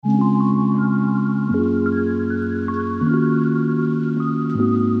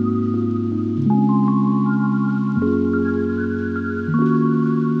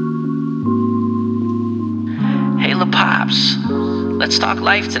Pops. Let's talk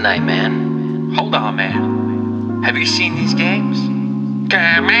life tonight, man. Hold on, man. Have you seen these games?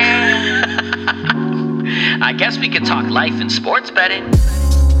 Come on. I guess we could talk life and sports betting.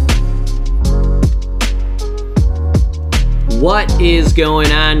 What is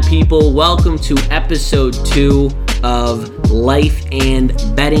going on, people? Welcome to episode 2 of Life and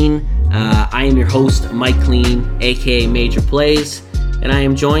Betting. I am your host, Mike Klean, aka Major Plays, and I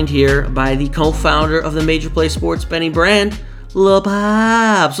am joined here by the co-founder of the Major Play Sports Betting brand,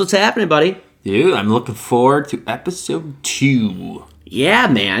 Lapapa. What's happening, buddy? Dude, I'm looking forward to episode 2. Yeah,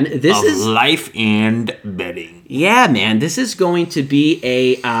 man. This is Life and Betting. Yeah, man. This is going to be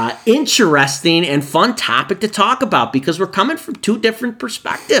a interesting and fun topic to talk about because we're coming from two different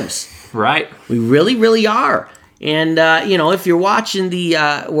perspectives. Right. We really, really are. And if you're watching the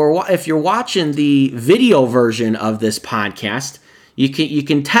video version of this podcast, you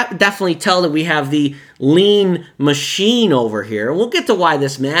can definitely tell that we have the lean machine over here. We'll get to why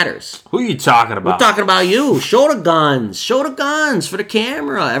this matters. Who are you talking about? We're talking about you. Show the guns. Show the guns for the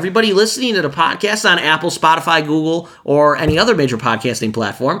camera. Everybody listening to the podcast on Apple, Spotify, Google, or any other major podcasting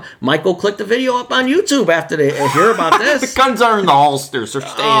platform might go click the video up on YouTube after they hear about this. The guns are in the holsters. They're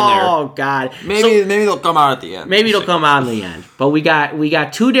staying there. Oh, God. Maybe they'll come out at the end. Maybe they'll come out in the end. But we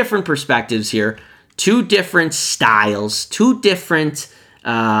got two different perspectives here. Two different styles. Two different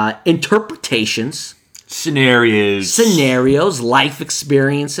interpretations. Scenarios, life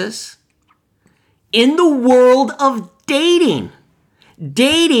experiences in the world of dating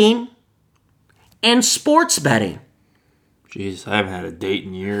and sports betting. Jeez, I haven't had a date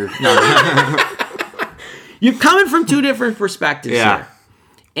in years. You're coming from two different perspectives here.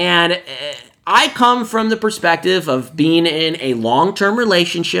 And I come from the perspective of being in a long-term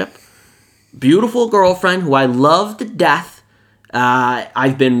relationship, beautiful girlfriend who I love to death.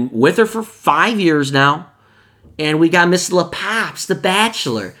 I've been with her for 5 years now, and we got Miss LaPops, the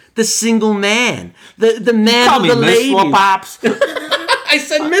bachelor, the single man, the man Call of me the Miss ladies. LaPops. I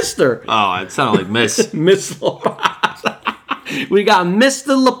said Mister. Oh, it sounded like Miss. Miss LaPops. We got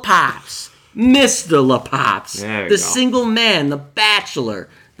Mr. LaPops. Mr. LaPops. There you the go. single man, the bachelor,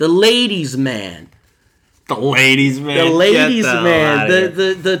 the ladies' man. The ladies' man. The ladies' Get the man, hell outta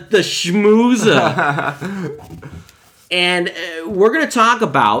here. the schmoozer. And we're going to talk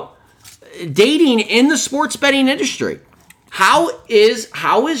about dating in the sports betting industry. How is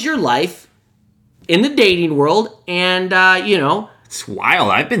your life in the dating world? And, It's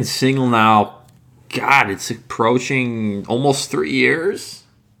wild. I've been single now. God, it's approaching almost 3 years.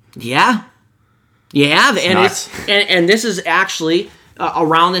 Yeah. Yeah, and nuts. and this is actually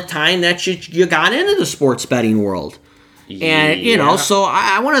around the time that you got into the sports betting world. And, so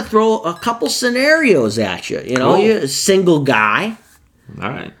I want to throw a couple scenarios at you. Cool. You're a single guy. All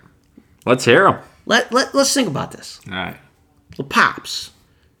right. Let's hear them. Let's think about this. All right. So Pops,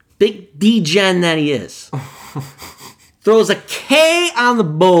 big D-gen that he is, throws a K on the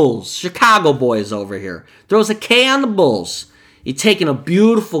Bulls. Chicago boys over here. Throws a K on the Bulls. You're taking a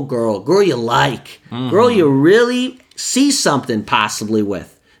beautiful girl you like, girl you really see something possibly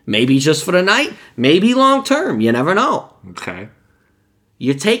with. Maybe just for the night, maybe long term. You never know. Okay.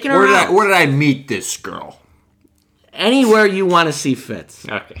 You're taking her out. Where did I meet this girl? Anywhere you want to see fit.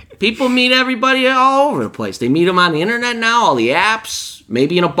 Okay. People meet everybody all over the place. They meet them on the internet now, all the apps,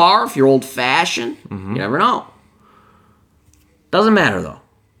 maybe in a bar if you're old-fashioned. You never know. Doesn't matter, though.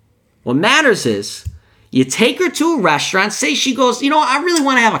 What matters is you take her to a restaurant. Say she goes, I really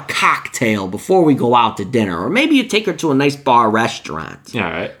want to have a cocktail before we go out to dinner. Or maybe you take her to a nice bar restaurant. All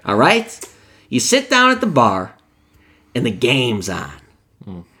right. All right? You sit down at the bar, and the game's on.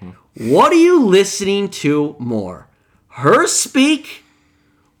 What are you listening to more? Her speak,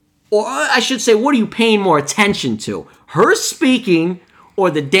 or I should say, what are you paying more attention to? Her speaking or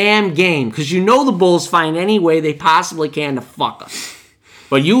the damn game? Because the Bulls find any way they possibly can to fuck us.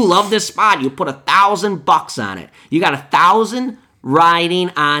 But you love this spot. You put $1,000 on it. You got 1,000 riding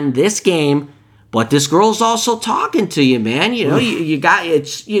on this game. But this girl's also talking to you, man.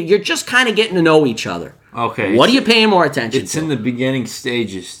 You're just kind of getting to know each other. Okay. What are you paying more attention to? It's in the beginning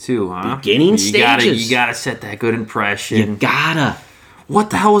stages too, huh? Stages. You gotta set that good impression. You gotta.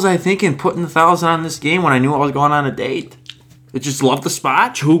 What the hell was I thinking? Putting 1,000 on this game when I knew I was going on a date. I just loved the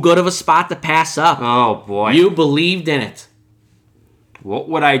spot. Too good of a spot to pass up. Oh boy. You believed in it. What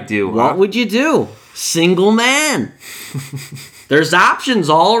would I do? What would you do? Single man. There's options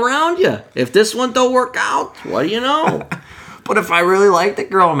all around you. If this one don't work out, what do you know? But if I really like the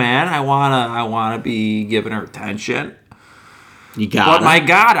girl, man, I wanna be giving her attention. You got But my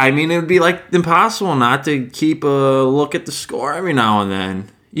God, it would be like impossible not to keep a look at the score every now and then.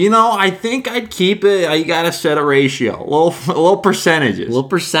 I think I'd keep it. You got to set a ratio, little percentages. Little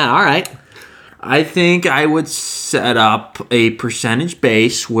percent. All right. I think I would set up a percentage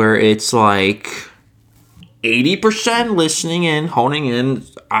base where it's like 80% listening in, honing in,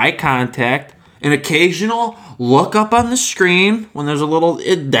 eye contact, an occasional look up on the screen when there's a little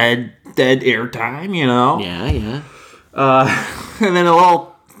dead air time, Yeah. And then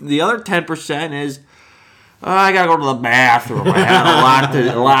the other 10% is I gotta go to the bathroom. I had I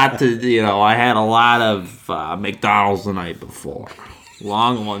had a lot of McDonald's the night before.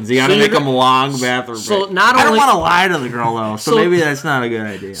 Long ones. You gotta make them long bathroom breaks. So I don't want to lie to the girl though, so maybe that's not a good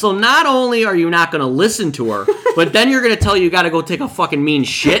idea. So not only are you not going to listen to her, but then you're going to tell you got to go take a fucking mean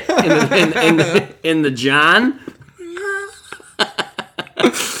shit in the John.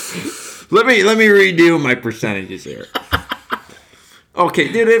 Let me redo my percentages here.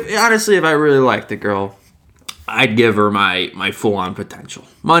 Okay, dude. Honestly, if I really liked the girl, I'd give her my full on potential.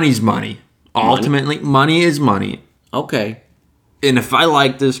 Money's money. Ultimately, money is money. Okay. And if I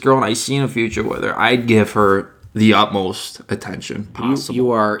like this girl and I see in a future with her, I'd give her the utmost attention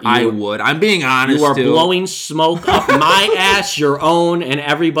possible. I would. I'm being honest. You are blowing smoke up my ass, your own, and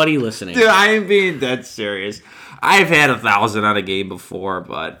everybody listening. Dude, I am being dead serious. I've had 1,000 on a game before,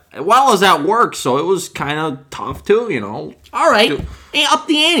 but I was at work, so it was kind of tough too, All right. Hey, up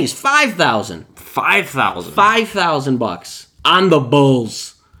the antes. 5,000. 5,000. $5,000 on the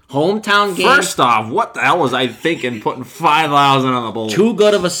Bulls. Hometown game. First off, what the hell was I thinking putting 5,000 on the Bulls? Too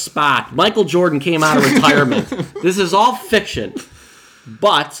good of a spot. Michael Jordan came out of retirement. This is all fiction.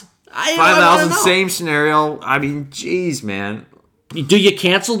 But 5,000, same scenario. I mean, jeez, man. Do you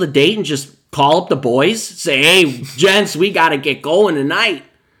cancel the date and just call up the boys? Say, hey, gents, we got to get going tonight.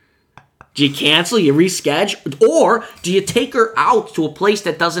 Do you cancel? You reschedule? Or do you take her out to a place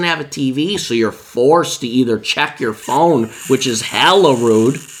that doesn't have a TV so you're forced to either check your phone, which is hella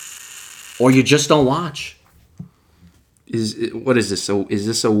rude, or you just don't watch? What is this? So is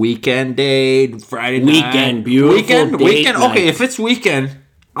this a weekend date? Friday night? Weekend, beautiful weekend. Date night. Okay, if it's weekend,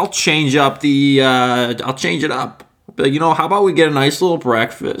 I'll change up the. I'll change it up. But how about we get a nice little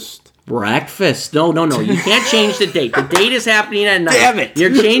breakfast? Breakfast? No. You can't change the date. The date is happening at night. Damn it!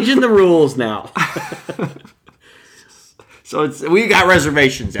 You're changing the rules now. So we got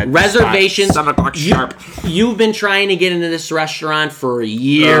reservations at reservations. 7 o'clock sharp. You've been trying to get into this restaurant for a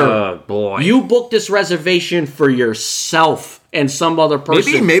year. Oh boy! You booked this reservation for yourself and some other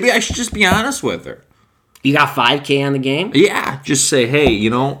person. Maybe I should just be honest with her. You got $5,000 on the game? Yeah, just say, hey,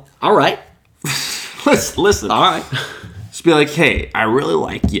 All right. Listen. All right. Just be like, hey, I really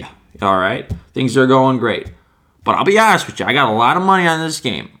like you. All right, things are going great, but I'll be honest with you. I got a lot of money on this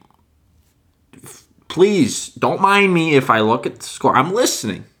game. Please don't mind me if I look at the score. I'm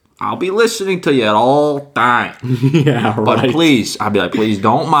listening. I'll be listening to you at all time. Yeah, right. But please, I'll be like, please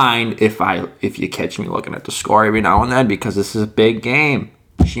don't mind if you catch me looking at the score every now and then, because this is a big game.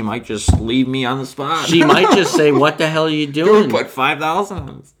 She might just leave me on the spot. She might just say, what the hell are you doing? Dude, put 5,000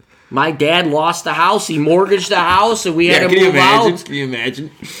 on this. My dad lost the house. He mortgaged the house, and we had to move out. Can you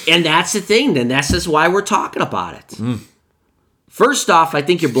imagine? And that's the thing. Then this is why we're talking about it. First off, I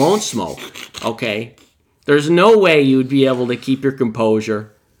think you're blowing smoke. Okay? There's no way you would be able to keep your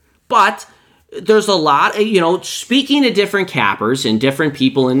composure. But there's a lot, speaking to different cappers and different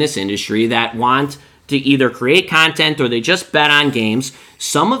people in this industry that want to either create content or they just bet on games.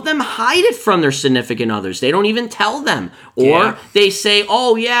 Some of them hide it from their significant others. They don't even tell them. Or they say,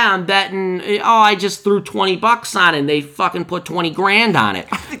 oh, yeah, I'm betting, I just threw $20 on it, and they fucking put 20 grand on it.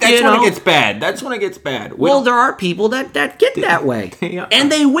 I think that's when it gets bad. That's when it gets bad. Well, there are people that get that way. Yeah.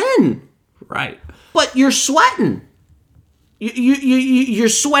 And they win. Right. But you're sweating. You're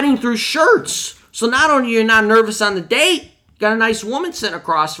sweating through shirts. So not only you're not nervous on the date, got a nice woman sitting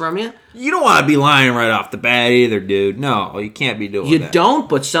across from you. You don't want to be lying right off the bat either, dude. No, you can't be doing that. You don't,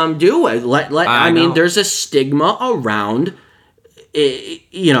 but some do. I mean, there's a stigma around,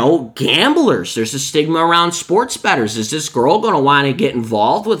 gamblers. There's a stigma around sports bettors. Is this girl going to want to get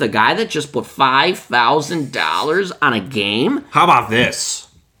involved with a guy that just put $5,000 on a game? How about this?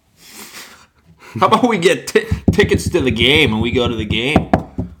 How about we get tickets to the game and we go to the game?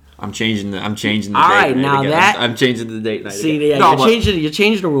 I'm changing the date. All right, now again. that I'm changing the date night. See, yeah, you're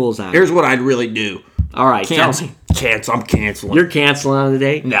changing the rules on it. Here's what I'd really do. All right, cancel. I'm canceling. You're canceling on the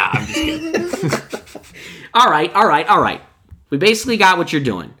date? Nah, I'm just kidding. All right. We basically got what you're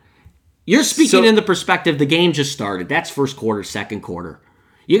doing. You're speaking in the perspective the game just started. That's first quarter, second quarter.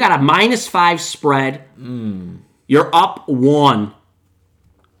 You got a -5 spread. You're up 1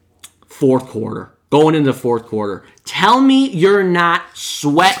 fourth quarter. Going into the fourth quarter. Tell me you're not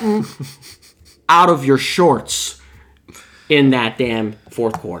sweating out of your shorts in that damn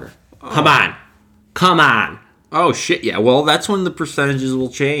fourth quarter. Come on. Oh shit, yeah. Well, that's when the percentages will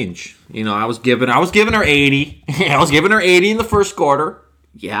change. You know, I was giving her 80. I was giving her 80 in the first quarter.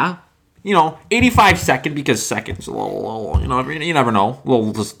 Yeah. 85 second, because second's a little, you never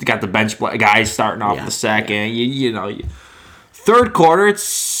know. Just got the bench guys starting off the second. Yeah. Third quarter,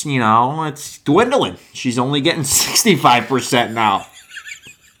 it's dwindling. She's only getting 65% now.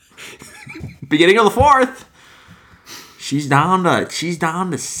 Beginning of the fourth, she's down to low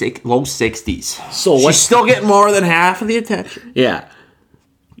 60s. So she's still getting more than half of the attention. Yeah.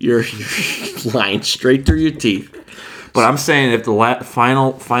 You're lying straight through your teeth. But I'm saying if the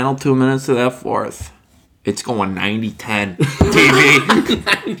final 2 minutes of that fourth, it's going 90-10 TV.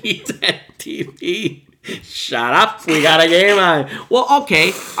 90-10 TV. Shut up. We got a game on. Well,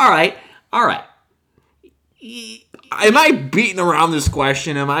 okay. All right. Am I beating around this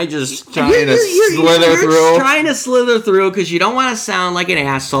question? Am I just trying to slither through? You're trying to slither through because you don't want to sound like an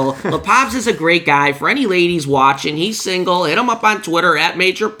asshole. LaPops is a great guy. For any ladies watching, he's single. Hit him up on Twitter at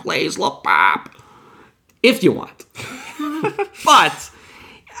Major Plays LaPop if you want. But,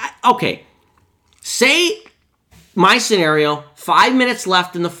 okay. Say my scenario, 5 minutes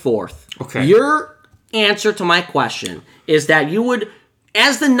left in the fourth. Okay. Your answer to my question is that you would,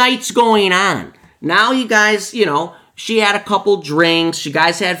 as the night's going on, now you guys, she had a couple drinks, you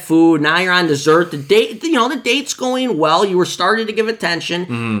guys had food, now you're on dessert, the date's going well, you were starting to give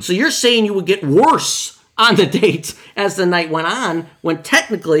attention, so you're saying you would get worse on the date as the night went on, when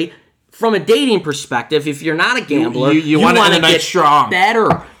technically, from a dating perspective, if you're not a gambler, you want to get strong.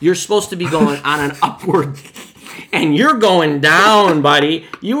 Better. You're supposed to be going on an upward, and you're going down, buddy.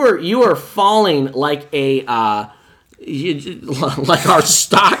 You are falling like like our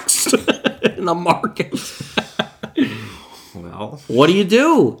stocks in the market. Well, what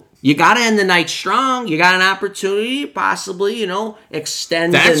do? You got to end the night strong. You got an opportunity, possibly,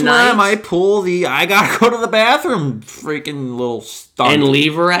 extend the night. That's where I might pull I gotta go to the bathroom freaking little stunt. And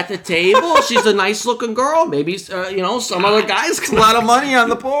leave her at the table. She's a nice-looking girl. Maybe, some other guy's a lot of money on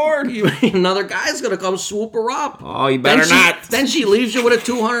the board. Another guy's going to come swoop her up. Oh, you better not. Then she leaves you with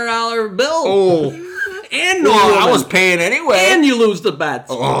a $200 bill. Oh. And I was paying anyway. And you lose the bet.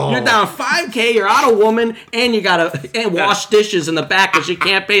 Oh. You're down $5K, you're out a woman, and you got to wash dishes in the back because you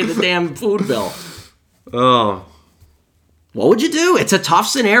can't pay the damn food bill. Oh. What would you do? It's a tough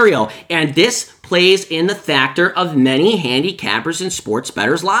scenario, and this plays in the factor of many handicappers and sports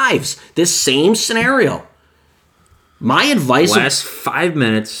bettors' lives. This same scenario. My advice... Last 5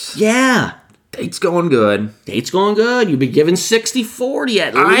 minutes. Yeah. Date's going good. You've been given 60-40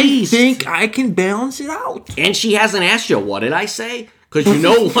 at least. I think I can balance it out. And she hasn't asked you, what did I say? Because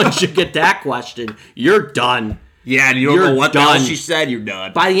once you get that question, you're done. Yeah, and you don't know what the hell she said, you're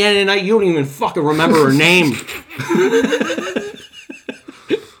done. By the end of the night, you don't even fucking remember her name.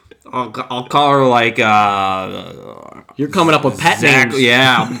 I'll call her like... You're coming up with pet names.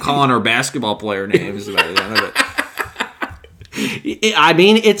 Yeah, I'm calling her basketball player names by the end of it. I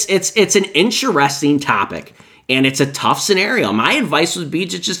mean, it's an interesting topic, and it's a tough scenario. My advice would be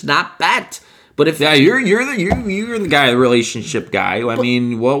to just not bet. But if you're the guy, the relationship guy. I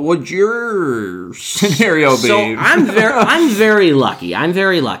mean, what would your scenario be? So I'm very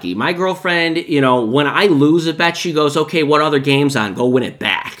lucky. My girlfriend, when I lose a bet, she goes, "Okay, what other game's on? Go win it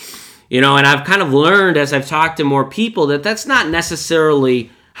back." And I've kind of learned as I've talked to more people that that's not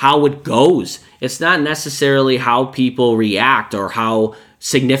necessarily how it goes. It's not necessarily how people react or how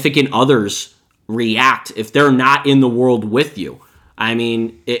significant others react if they're not in the world with you. I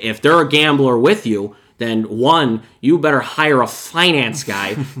mean, if they're a gambler with you, then one, you better hire a finance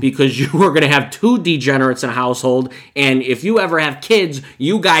guy because you are going to have two degenerates in a household, and if you ever have kids,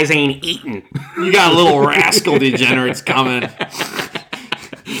 you guys ain't eating. You got little rascal degenerates coming.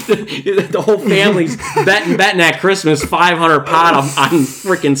 The whole family's betting at Christmas $500 pot on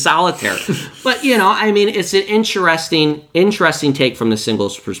freaking solitaire. But I mean, it's an interesting take from the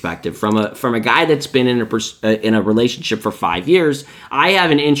singles perspective. From a guy that's been in a relationship for 5 years, I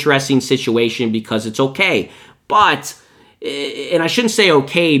have an interesting situation because it's okay. But and I shouldn't say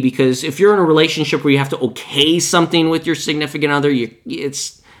okay, because if you're in a relationship where you have to okay something with your significant other,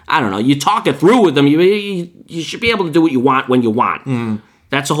 I don't know. You talk it through with them. You should be able to do what you want when you want. Mm.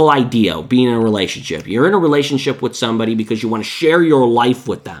 That's the whole idea of being in a relationship. You're in a relationship with somebody because you want to share your life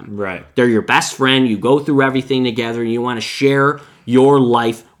with them. Right. They're your best friend. You go through everything together, and you want to share your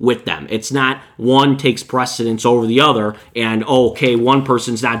life with them. It's not one takes precedence over the other, and okay, one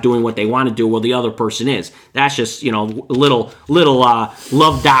person's not doing what they want to do while the other person is. That's just little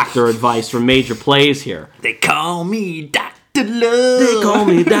love doctor advice from Major Plays here. They call me Dr. Love. They call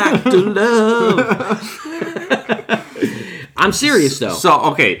me Dr. Love. I'm serious, though. So,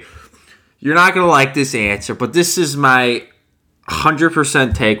 okay, you're not going to like this answer, but this is my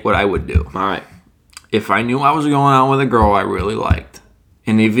 100% take what I would do. All right. If I knew I was going out with a girl I really liked,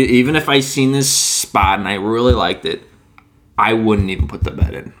 and even if I seen this spot and I really liked it, I wouldn't even put the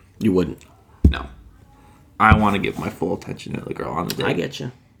bet in. You wouldn't. No. I want to give my full attention to the girl on the date. I get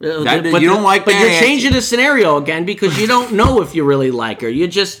you. You don't like that. But you're changing the scenario again because you don't know if you really like her. You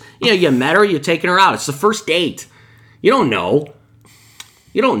just, you met her, you're taking her out. It's the first date. You don't know.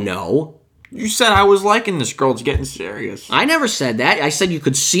 You said I was liking this girl. It's getting serious. I never said that. I said you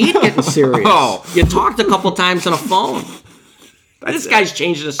could see it getting serious. Oh. You talked a couple times on the phone. This guy's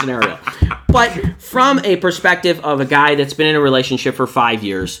changing the scenario. But from a perspective of a guy that's been in a relationship for 5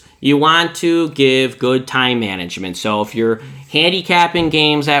 years, you want to give good time management. So if you're handicapping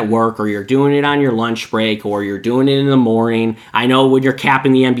games at work, or you're doing it on your lunch break, or you're doing it in the morning, I know when you're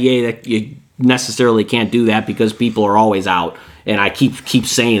capping the NBA that you necessarily can't do that because people are always out. And I keep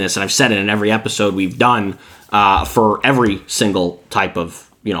saying this, and I've said it in every episode we've done for every single type of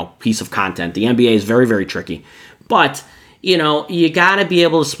piece of content. The NBA is very, very tricky. But you got to be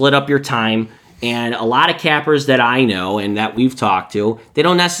able to split up your time. And a lot of cappers that I know and that we've talked to, they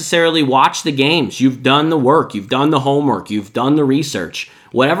don't necessarily watch the games. You've done the work. You've done the homework. You've done the research.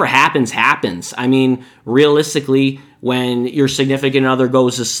 Whatever happens, happens. I mean, realistically, when your significant other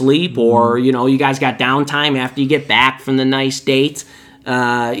goes to sleep or, you guys got downtime after you get back from the nice date,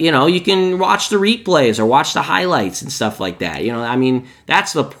 you can watch the replays or watch the highlights and stuff like that. I mean,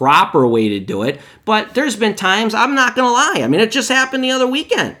 that's the proper way to do it. But there's been times, I'm not going to lie. I mean, it just happened the other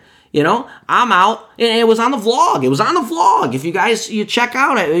weekend. I'm out, and it was on the vlog. If you check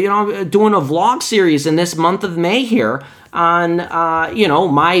out it, I'm doing a vlog series in this month of May here on,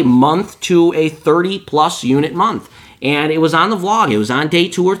 my month to a 30-plus unit month. And it was on the vlog. It was on day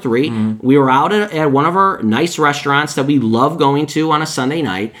 2 or 3. Mm-hmm. We were out at one of our nice restaurants that we love going to on a Sunday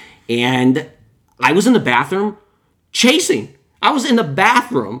night. And I was in the bathroom chasing. I was in the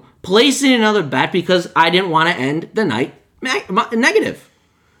bathroom placing another bet because I didn't want to end the night negative.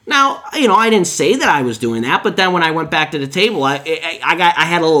 Now, I didn't say that I was doing that, but then when I went back to the table, I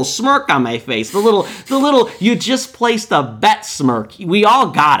had a little smirk on my face. The little you just placed a bet smirk. We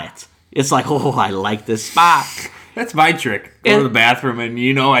all got it. It's like, oh, I like this spot. That's my trick. Go to the bathroom and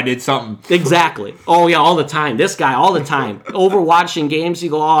I did something. Exactly. Oh, yeah, all the time. This guy, all the time. Over watching games, you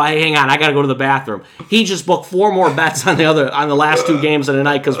go, oh, hang on, I got to go to the bathroom. He just booked 4 more bets on the last 2 games of the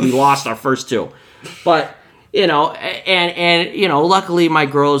night because we lost our first 2. But, luckily my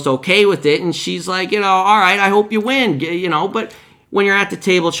girl's okay with it, and she's like, all right, I hope you win, but when you're at the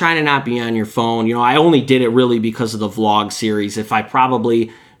table trying to not be on your phone, I only did it really because of the vlog series. If I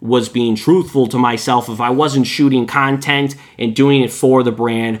probably was being truthful to myself, if I wasn't shooting content and doing it for the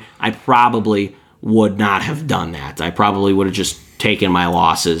brand, I probably would not have done that. I probably would have just taken my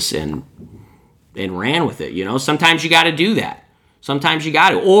losses and ran with it. Sometimes you got to do that. Sometimes you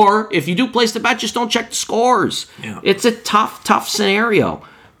got to. Or if you do place the bet, just don't check the scores. Yeah. It's a tough scenario.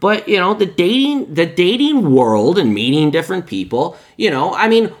 But, the dating world and meeting different people,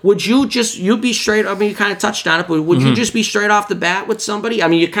 would you be straight, you kind of touched on it, but would you just be straight off the bat with somebody? I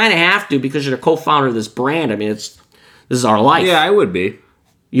mean, you kind of have to because you're the co-founder of this brand. I mean, this is our life. Yeah, I would be.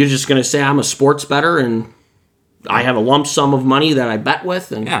 You're just going to say, I'm a sports bettor and I have a lump sum of money that I bet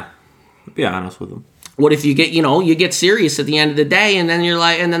with. And yeah, be honest with them. What if you get serious at the end of the day and then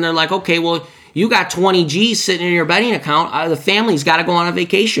they're like, okay, well, you got 20 G's sitting in your betting account. The family's got to go on a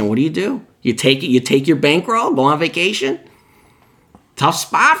vacation. What do? You take your bankroll, go on vacation? Tough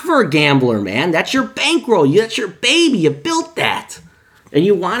spot for a gambler, man. That's your bankroll. That's your baby. You built that. And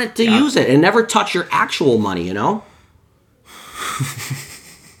you wanted to use it and never touch your actual money, It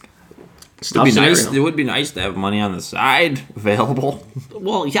would be nice to have money on the side available.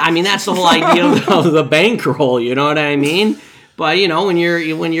 Well, yeah, I mean, that's the whole idea of the bankroll, you know what I mean? But when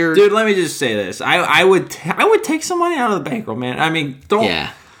you're dude, let me just say this: I would take some money out of the bankroll, man. I mean, don't.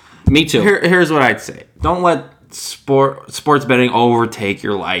 Yeah, me too. Here's what I'd say: don't let sports betting overtake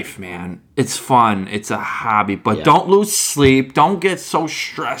your life, man. It's fun, it's a hobby, but don't lose sleep. Don't get so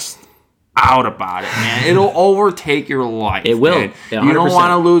stressed out about it, man. It'll overtake your life. It will. Yeah, you don't want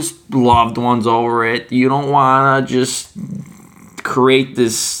to lose loved ones over it. You don't want to just create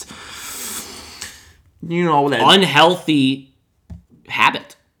this, that unhealthy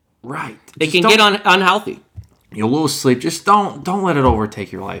habit. Right. It can get unhealthy. You'll lose sleep. Just don't let it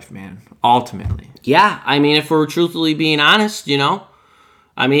overtake your life, man. Ultimately. Yeah, I mean, if we're truthfully being honest,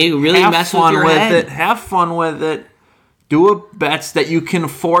 I mean, it really messes with your head. Have fun with it. Do bets that you can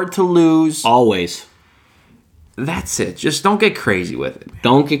afford to lose. Always. That's it. Just don't get crazy with it.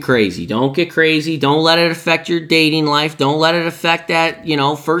 Don't get crazy. Don't get crazy. Don't let it affect your dating life. Don't let it affect that,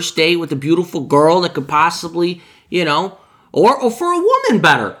 first date with a beautiful girl that could possibly, or for a woman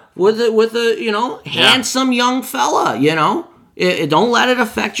better, with a handsome young fella, Don't let it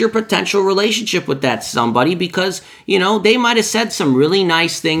affect your potential relationship with that somebody, because, they might have said some really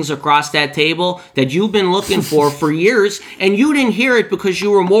nice things across that table that you've been looking for years, and you didn't hear it because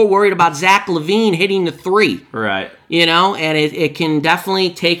you were more worried about Zach LaVine hitting the three. Right. And it can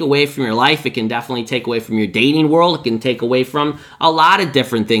definitely take away from your life. It can definitely take away from your dating world. It can take away from a lot of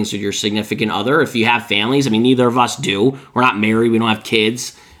different things with your significant other. If you have families, neither of us do. We're not married. We don't have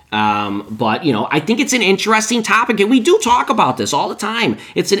kids. But, I think it's an interesting topic, and we do talk about this all the time.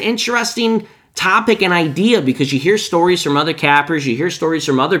 It's an interesting topic and idea because you hear stories from other cappers, you hear stories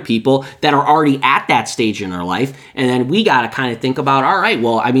from other people that are already at that stage in their life, and then we got to kind of think about, all right,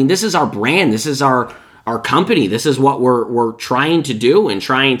 well, this is our brand, this is our company, this is what we're trying to do and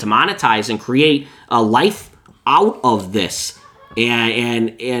trying to monetize and create a life out of this.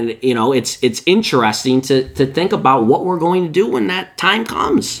 And it's interesting to think about what we're going to do when that time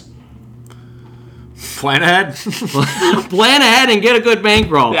comes. Plan ahead. Plan ahead and get a good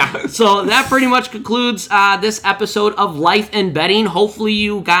bankroll. Yeah. So that pretty much concludes this episode of Life and Betting. Hopefully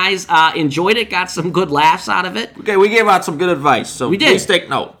you guys enjoyed it, got some good laughs out of it. Okay, we gave out some good advice, so we did. Please take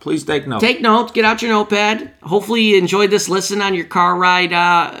note. Take note. Get out your notepad. Hopefully you enjoyed this listen on your car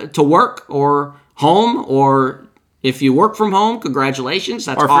ride to work or home, or if you work from home, congratulations.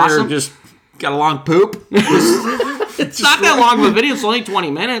 That's awesome. Or if you're just got a long poop. It's not that long of a video. It's only 20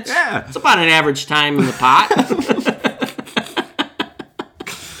 minutes. Yeah. It's about an average time in the pot.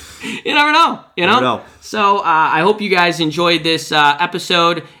 You never know. Never know. So I hope you guys enjoyed this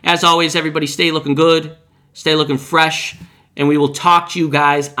episode. As always, everybody stay looking good. Stay looking fresh. And we will talk to you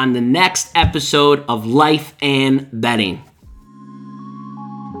guys on the next episode of Life and Betting.